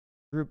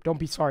Group, don't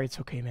be sorry. It's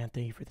okay, man.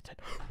 Thank you for the 10.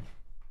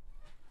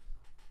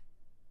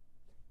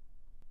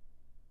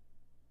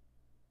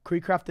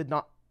 kreekcraft did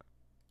not.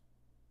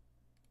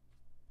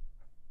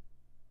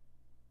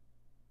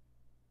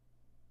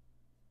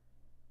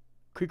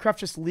 kreekcraft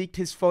just leaked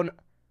his phone.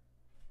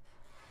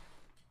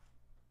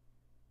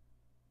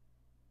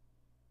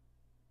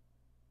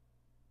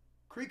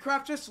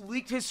 kreekcraft just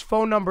leaked his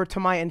phone number to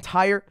my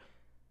entire.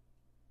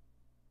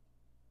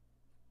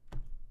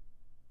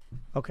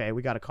 Okay,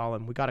 we gotta call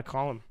him. We gotta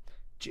call him.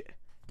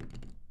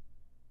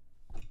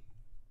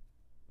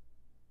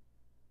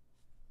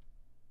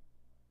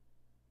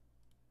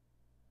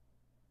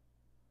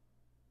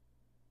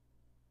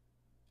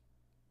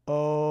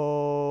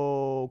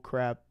 Oh,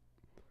 crap.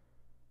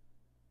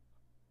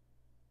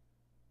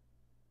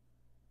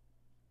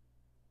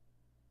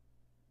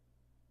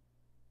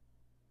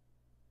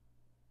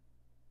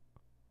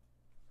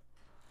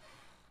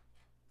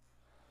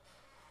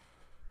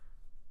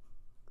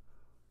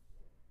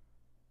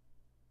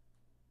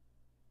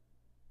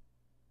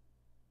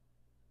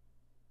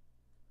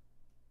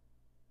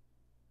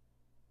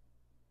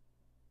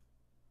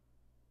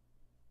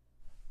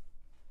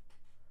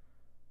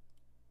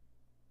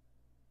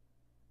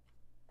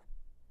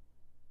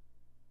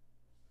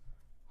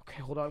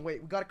 Okay, hold on.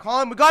 Wait, we gotta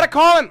call him. We gotta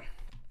call him.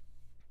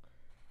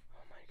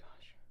 Oh my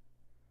gosh.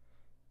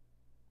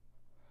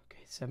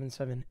 Okay,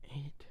 778-330-2389.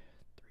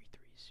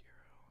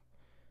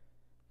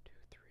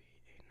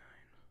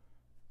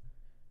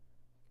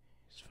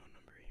 His phone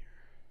number here.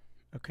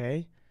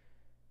 Okay.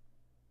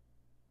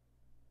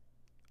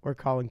 We're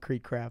calling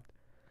kreekcraft.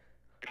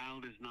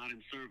 Dialed is not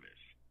in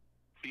service.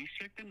 Please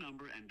check the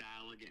number and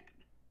dial again.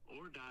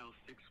 Or dial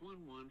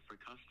 611 for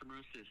customer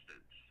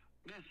assistance.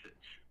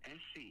 Message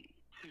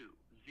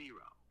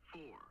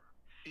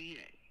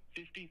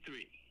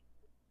SC204CA53.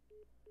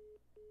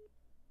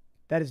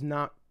 That is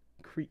not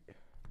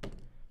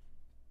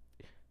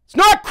It's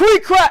not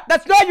kreekcraft!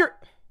 That's not your...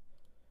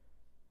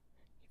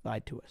 He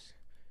lied to us.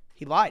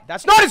 He lied.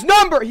 That's not his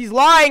number! He's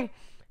lying!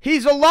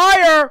 He's a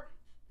liar!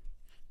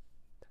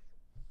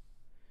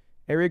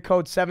 Area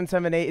code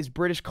 778 is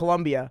British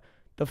Columbia.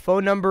 The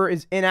phone number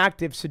is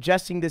inactive,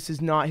 suggesting this is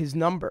not his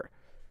number.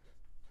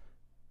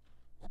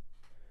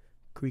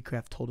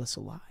 kreekcraft told us a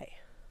lie.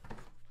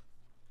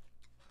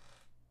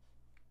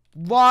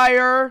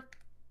 Liar!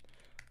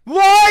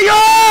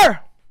 Liar!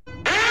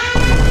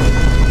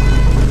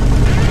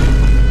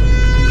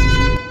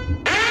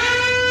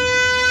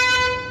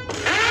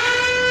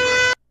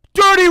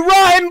 Dirty,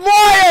 rotten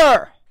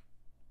liar!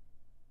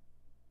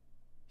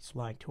 He's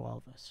lying to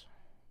all of us.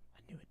 I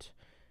knew it.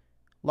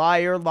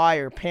 Liar,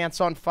 liar, pants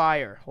on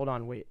fire. Hold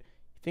on, wait.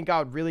 You think I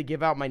would really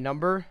give out my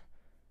number?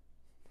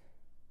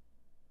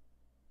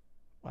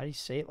 Why did he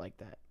say it like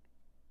that?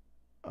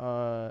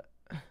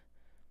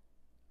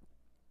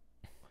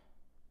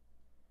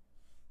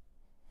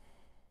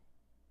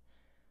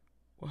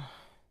 What?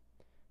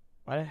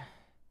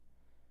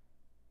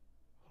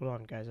 Hold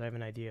on, guys. I have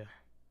an idea.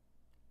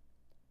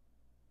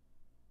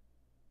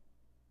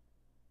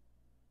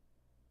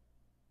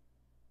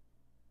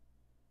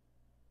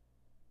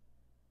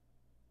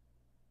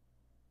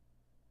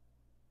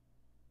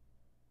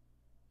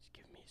 Just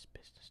give me his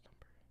business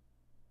number.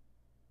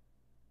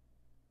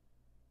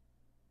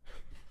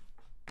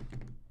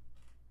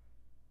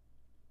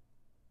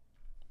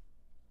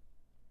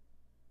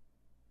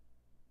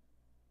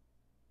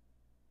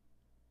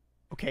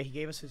 Okay, he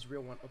gave us his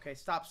real one. Okay,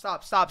 stop.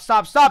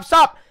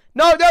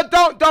 No,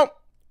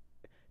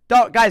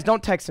 don't, guys,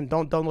 don't text him.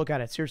 Don't look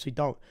at it. Seriously,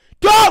 don't.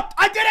 Don't!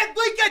 I didn't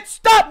leak it!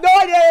 Stop! No,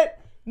 I didn't!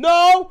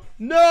 No,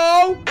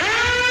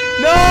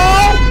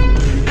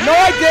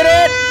 I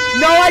didn't!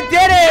 No, I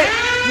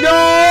didn't!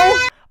 No!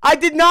 I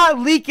did not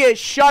leak it.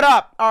 Shut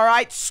up,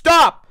 alright?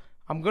 Stop!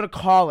 I'm gonna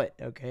call it,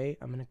 okay?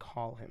 I'm gonna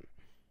call him.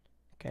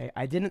 Okay,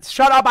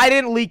 shut up, I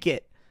didn't leak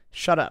it.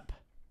 Shut up.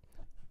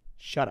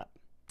 Shut up.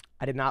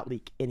 I did not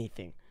leak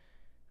anything.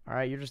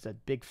 Alright, you're just a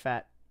big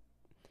fat...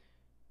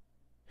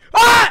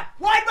 Ah!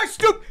 Why am I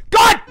stupid?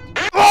 God!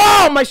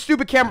 Oh, my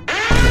stupid camera.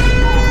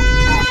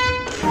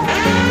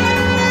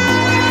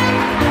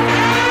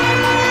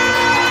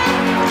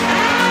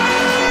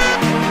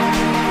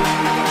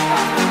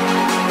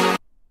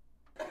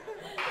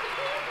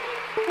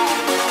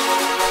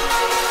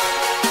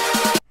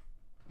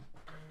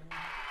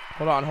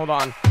 Hold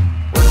on.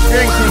 We're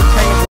experiencing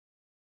technical...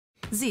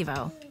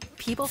 Zevo.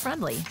 People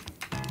friendly.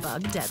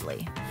 Bug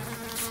deadly.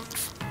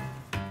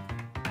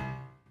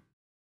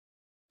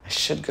 I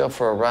should go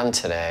for a run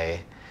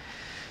today,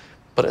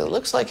 but it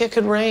looks like it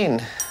could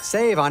rain.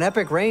 Save on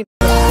Epic Rain.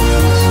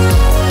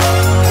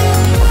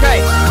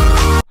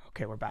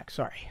 Okay, we're back.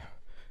 Sorry.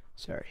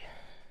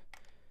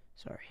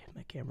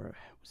 My camera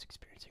was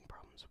experiencing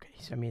problems. Okay,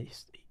 he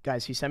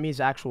sent me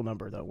his actual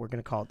number though. We're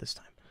gonna call it this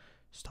time.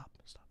 Stop.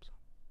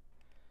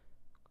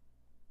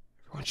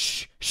 Everyone,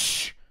 shh.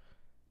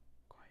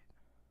 Quiet.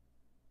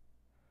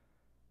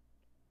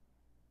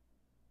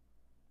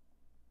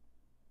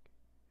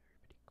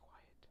 Everybody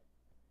quiet.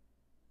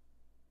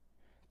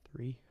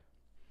 3,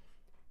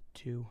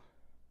 2,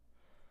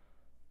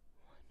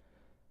 1.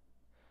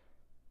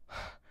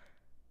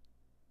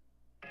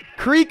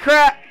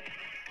 kreekcraft.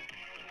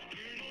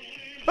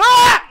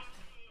 Ah!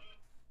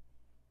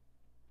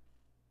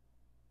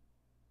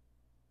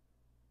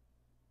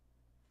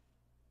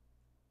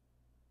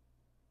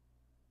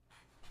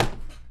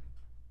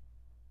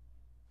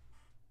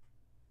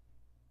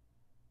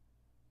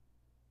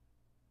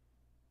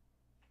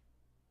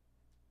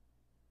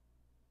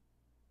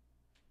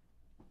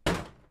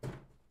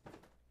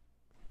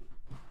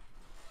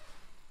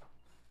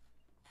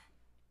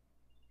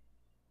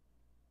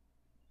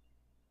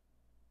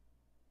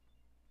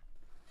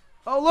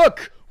 Oh,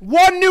 look!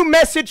 One new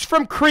message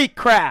from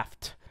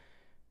kreekcraft.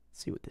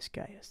 Let's see what this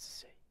guy has to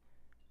say.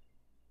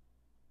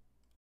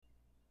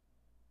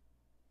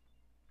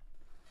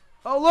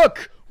 Oh,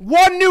 look!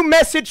 One new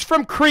message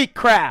from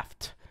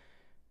kreekcraft.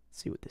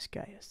 Let's see what this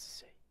guy has to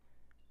say.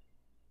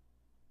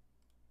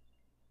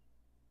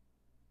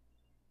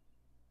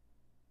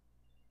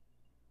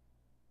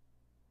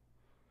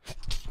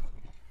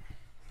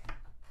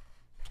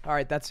 All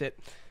right, that's it.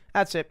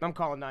 That's it. I'm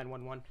calling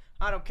 911.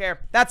 I don't care.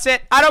 That's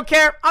it. I don't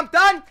care. I'm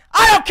done.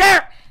 I don't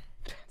care.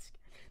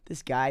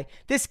 This guy.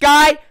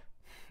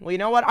 Well, you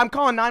know what? I'm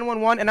calling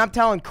 911 and I'm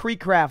telling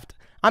kreekcraft.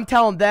 I'm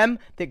telling them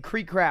that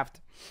kreekcraft.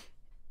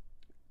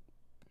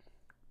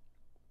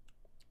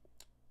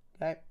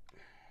 Okay.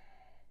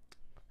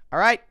 All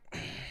right.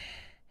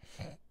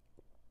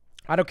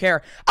 I don't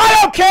care. I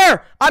don't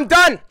care. I'm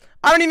done.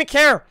 I don't even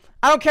care.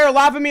 I don't care.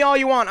 Laugh at me all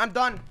you want. I'm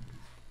done.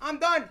 I'm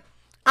done.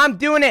 I'm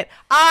doing it.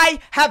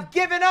 I have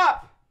given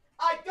up.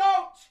 I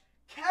don't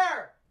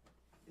care.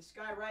 This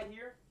guy right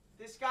here,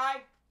 this guy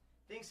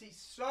thinks he's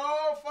so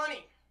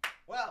funny.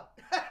 Well,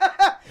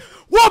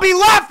 we'll be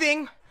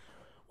laughing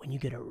when you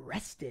get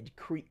arrested,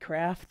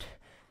 kreekcraft,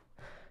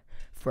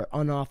 for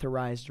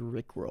unauthorized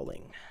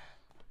rickrolling.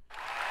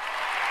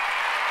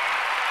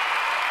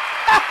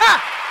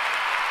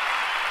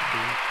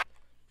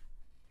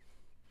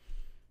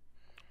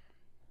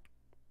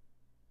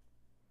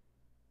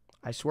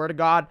 I swear to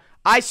God,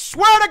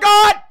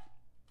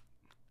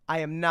 I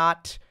am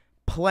not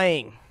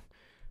playing.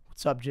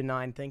 What's up,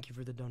 Janine? Thank you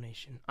for the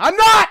donation. I'm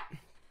not!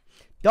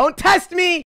 Don't test me!